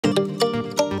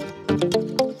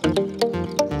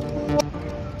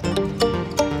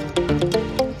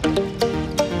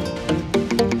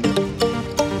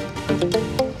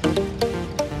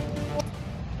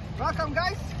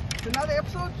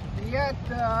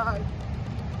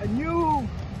a new,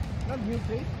 not new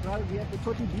place, rather we're at the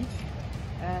Toti Beach,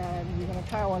 and we're gonna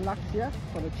try our luck here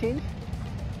for the change.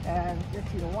 And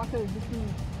let's see, the water is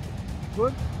looking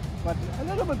good, but a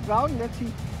little bit brown. Let's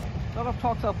see. A lot of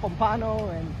talks of pompano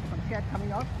and some shad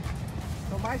coming out.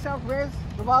 So myself, where's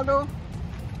Rivaldo,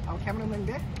 our cameraman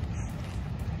there?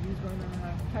 He's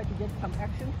gonna try to get some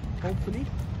action, hopefully.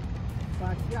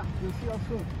 But yeah, we'll see you all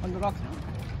soon on the rocks now.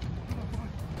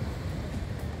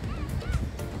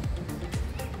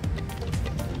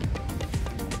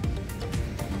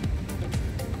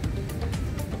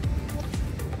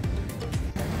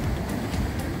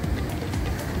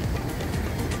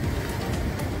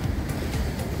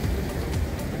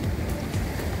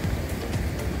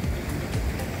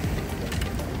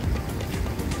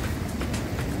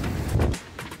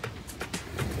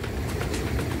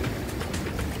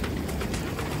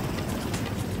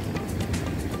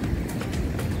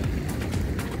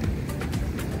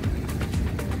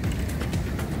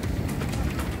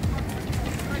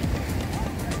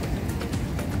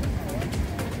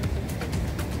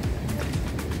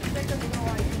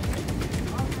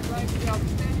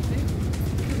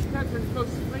 Goes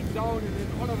straight down and then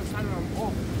all of a sudden I'm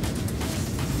off.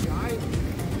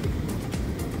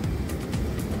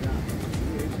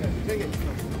 Yeah, take it.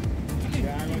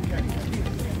 Yeah, I'm gonna check.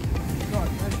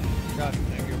 God,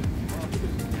 thank you.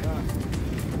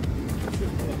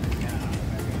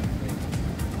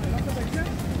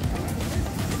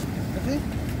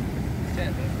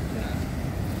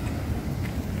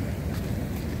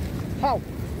 How?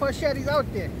 First shad is out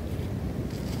there.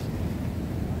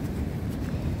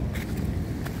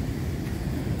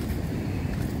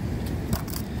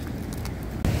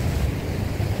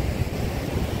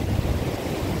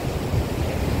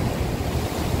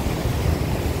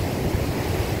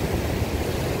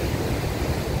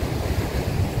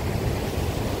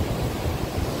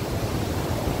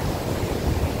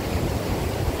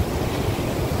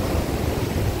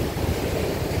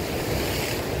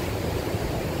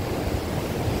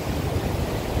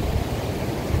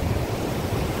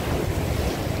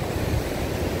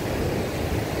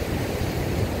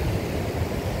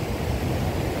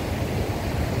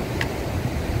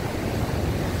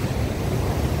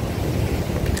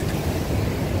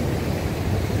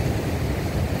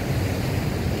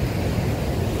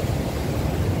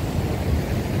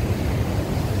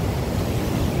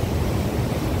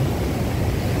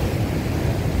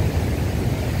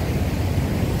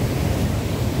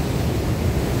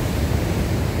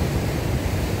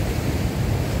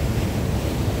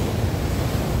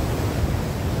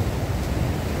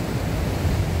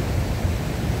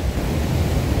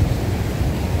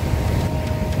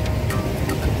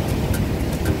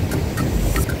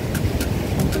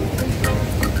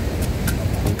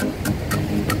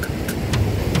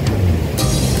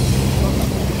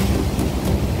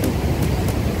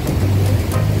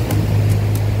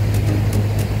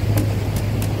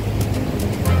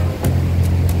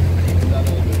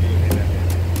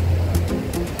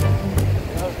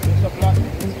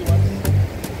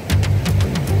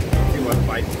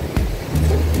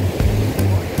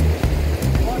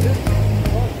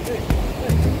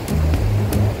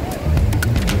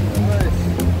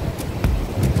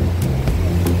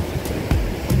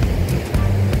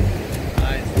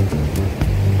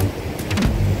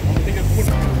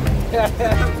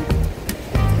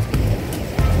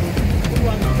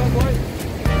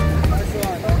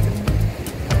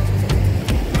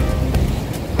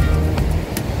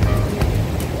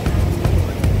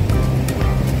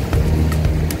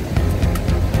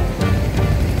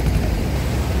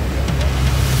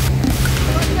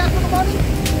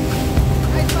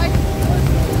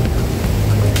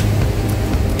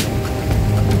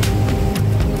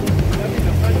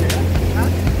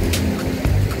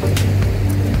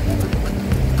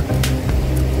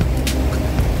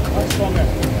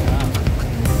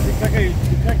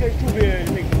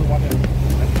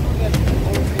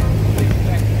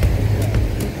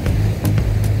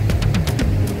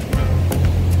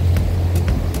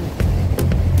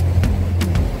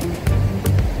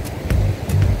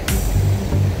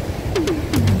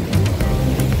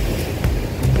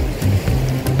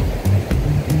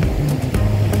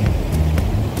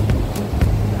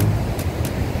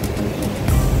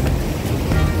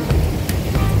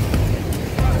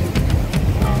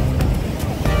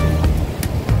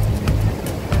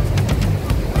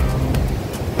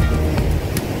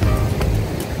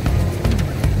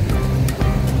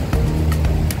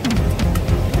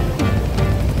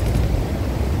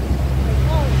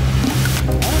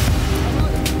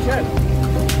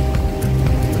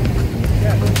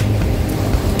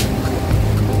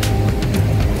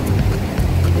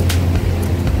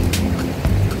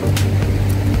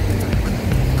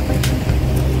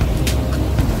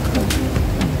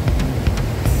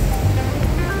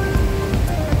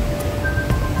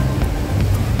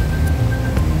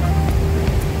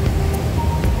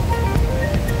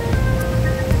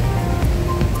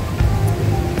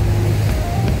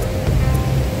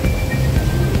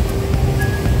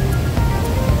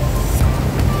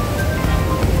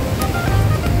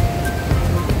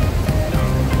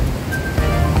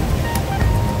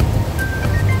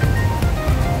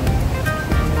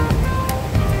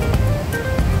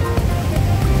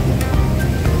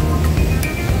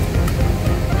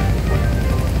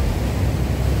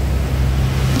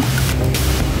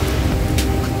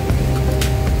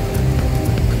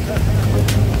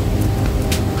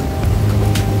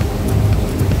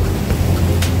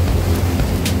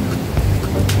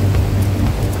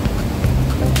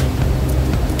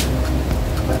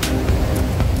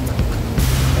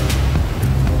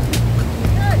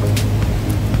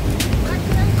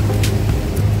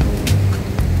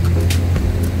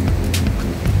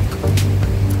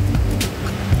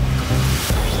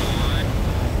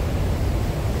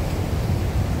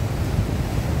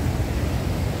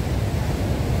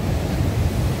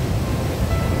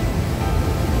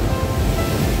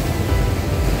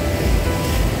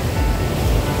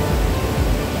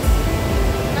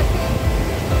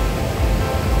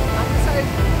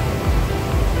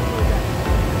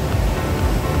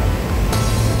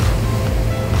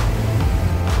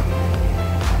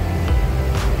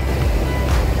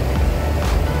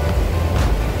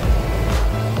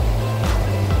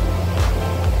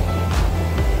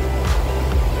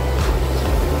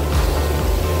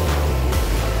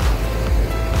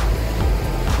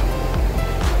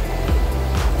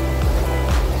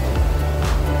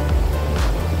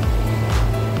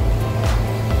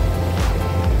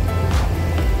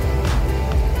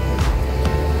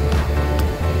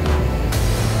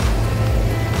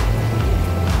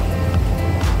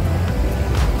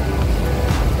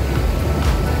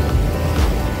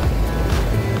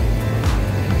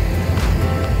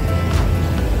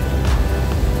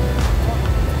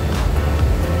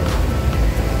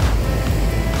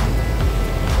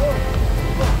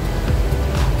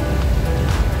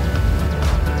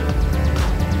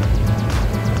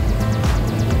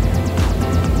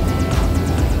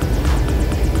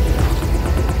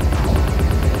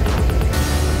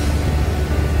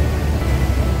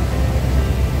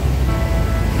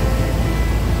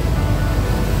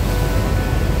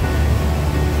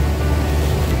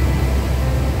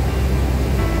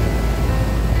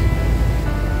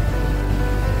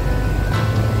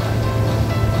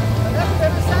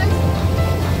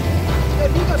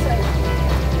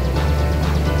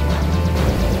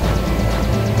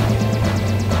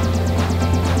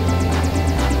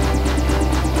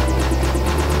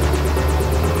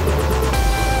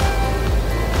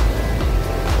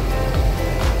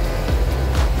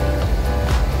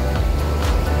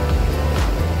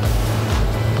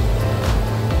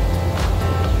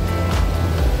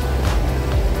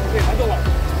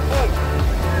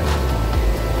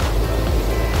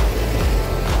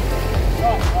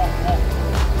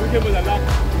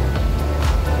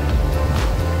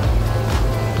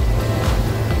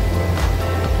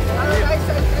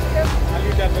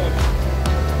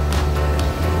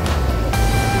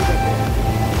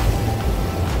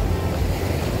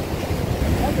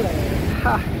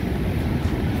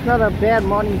 It's not a bad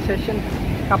morning session.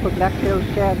 Couple of black-tailed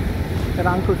shad that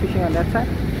are uncle fishing on that side.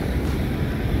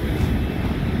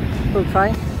 Still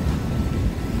trying.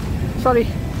 Sorry,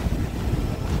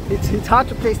 it's hard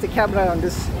to place the camera on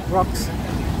these rocks.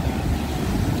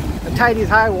 The tide is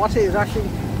high, water is rushing.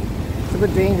 It's a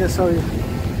bit dangerous, so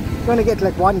you're going to get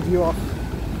like one view of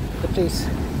the place.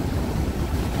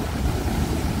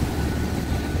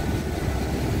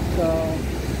 So,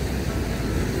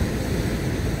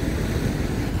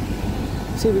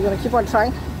 see, we're going to keep on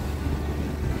trying.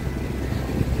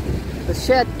 The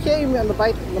shad came on the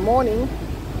bite in the morning.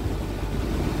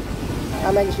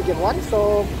 I managed to get one,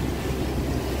 so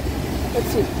let's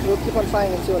see. We'll keep on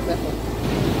trying and see what's happening.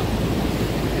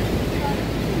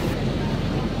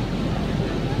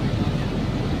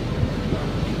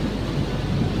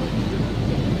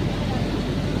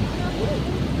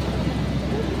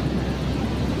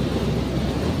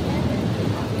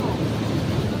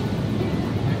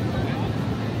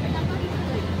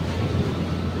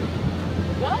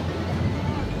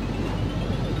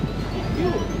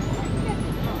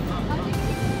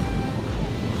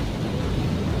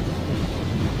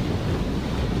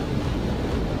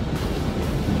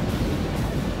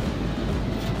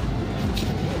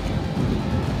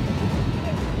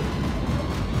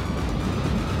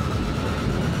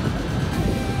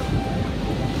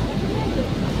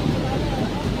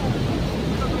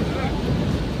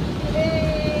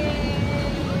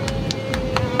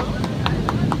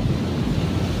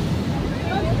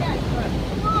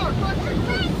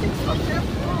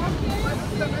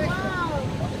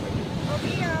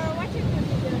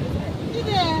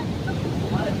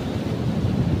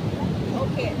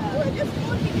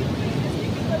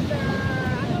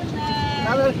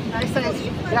 Another nice size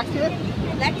blacktail.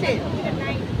 Blacktail.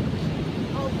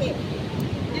 Okay.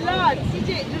 Dilot, CJ,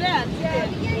 Durban.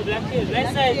 Oh, blacktail.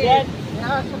 Nice size, Dad.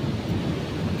 Yeah.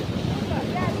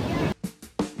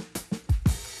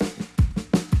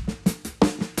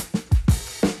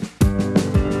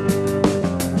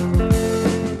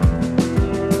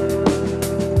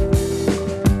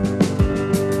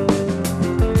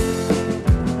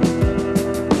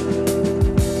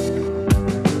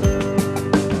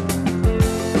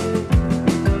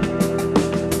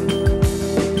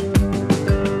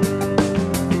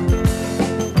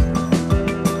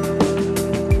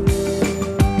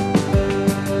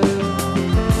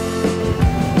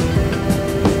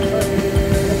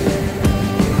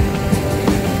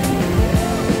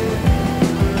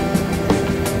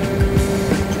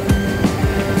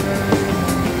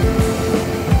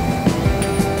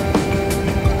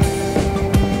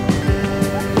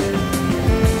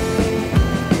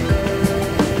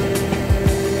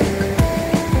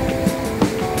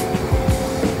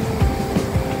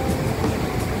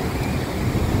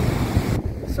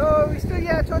 So we're still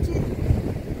here at Toti.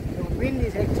 The wind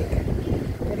is hectic,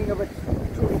 getting a bit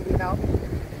too windy now.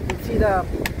 You can see the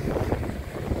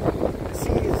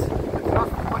sea is with a lot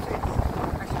of water, it's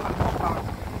actually on the ground.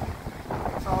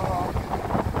 So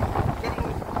getting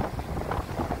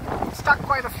stuck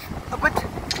quite a bit.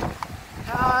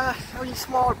 Only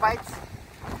small bites,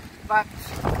 but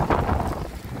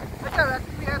yeah,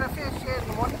 we had a fair share in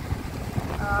the morning.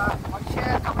 One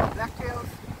share, a couple of blacktails,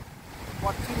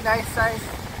 about 3 nice size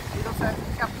little size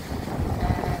cup,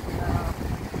 and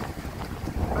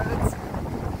birds.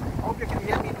 I hope you can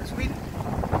hear me in this wind,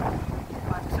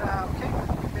 but okay,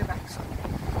 we're back soon.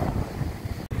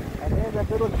 And there's that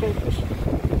little crayfish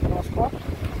in our spot.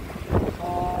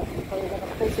 So we're going to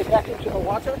place it back into the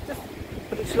water, just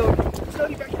put it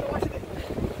slowly back in the water there.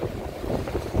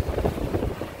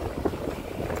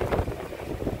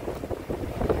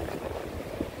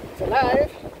 It's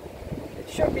alive. It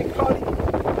should be crawling.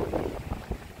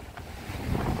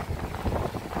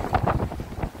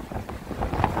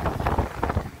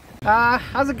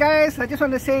 How's it, guys? I just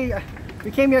want to say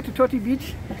we came here to Toti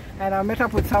Beach and I met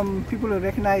up with some people who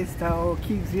recognized our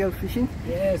Keeg's Real Fishing.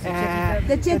 Yes,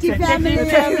 The Chetty family.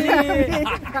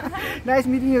 Nice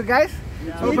meeting you guys.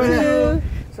 Yeah.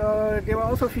 So they were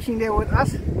also fishing there with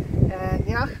us, and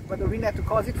yeah, but the wind had to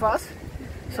cause it for us.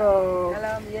 So Hello,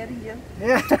 I'm hearing you.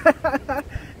 yeah.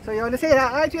 So you want to say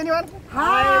hi to anyone?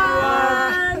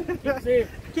 Hi everyone. Keep safe.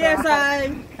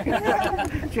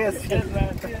 KSI. Cheers. Cheers,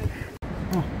 man. Cheers.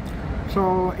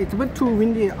 So it's a bit too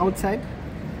windy outside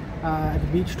at the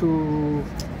beach to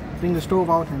bring the stove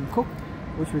out and cook,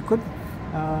 which we could.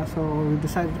 So we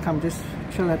decided to come just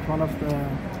chill at one of the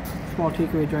small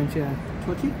takeaway joints here at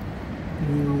Toti.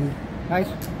 Nice.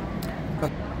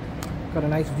 Got a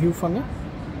nice view from here.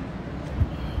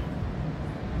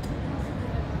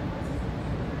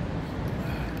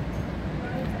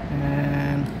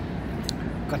 And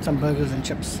got some burgers and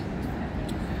chips.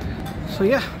 So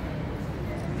yeah,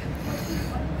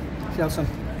 see you soon.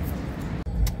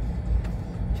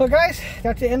 So guys,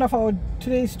 that's the end of our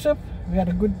today's trip. We had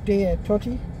a good day at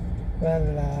Toti.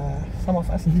 Well, some of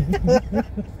us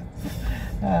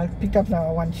picked up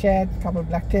one shad, couple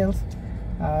blacktails,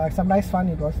 some nice fun.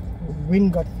 It was,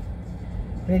 wind got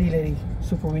really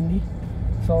super windy,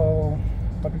 so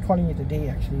but we're calling it a day.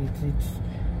 Actually, it's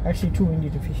actually too windy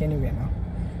to fish anywhere now.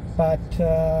 But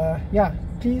yeah,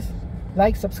 please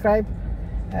like, subscribe,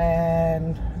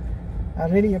 and I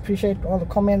really appreciate all the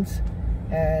comments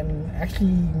and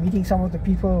actually meeting some of the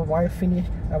people while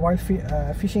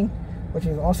fishing, which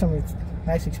is awesome. It's a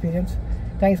nice experience.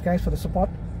 Thanks guys for the support.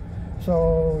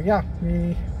 So yeah,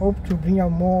 we hope to bring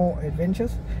out more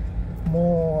adventures,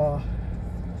 more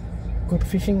good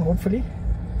fishing hopefully.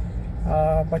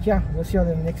 But yeah, we'll see you in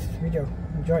the next video.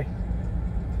 Enjoy.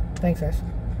 Thanks guys.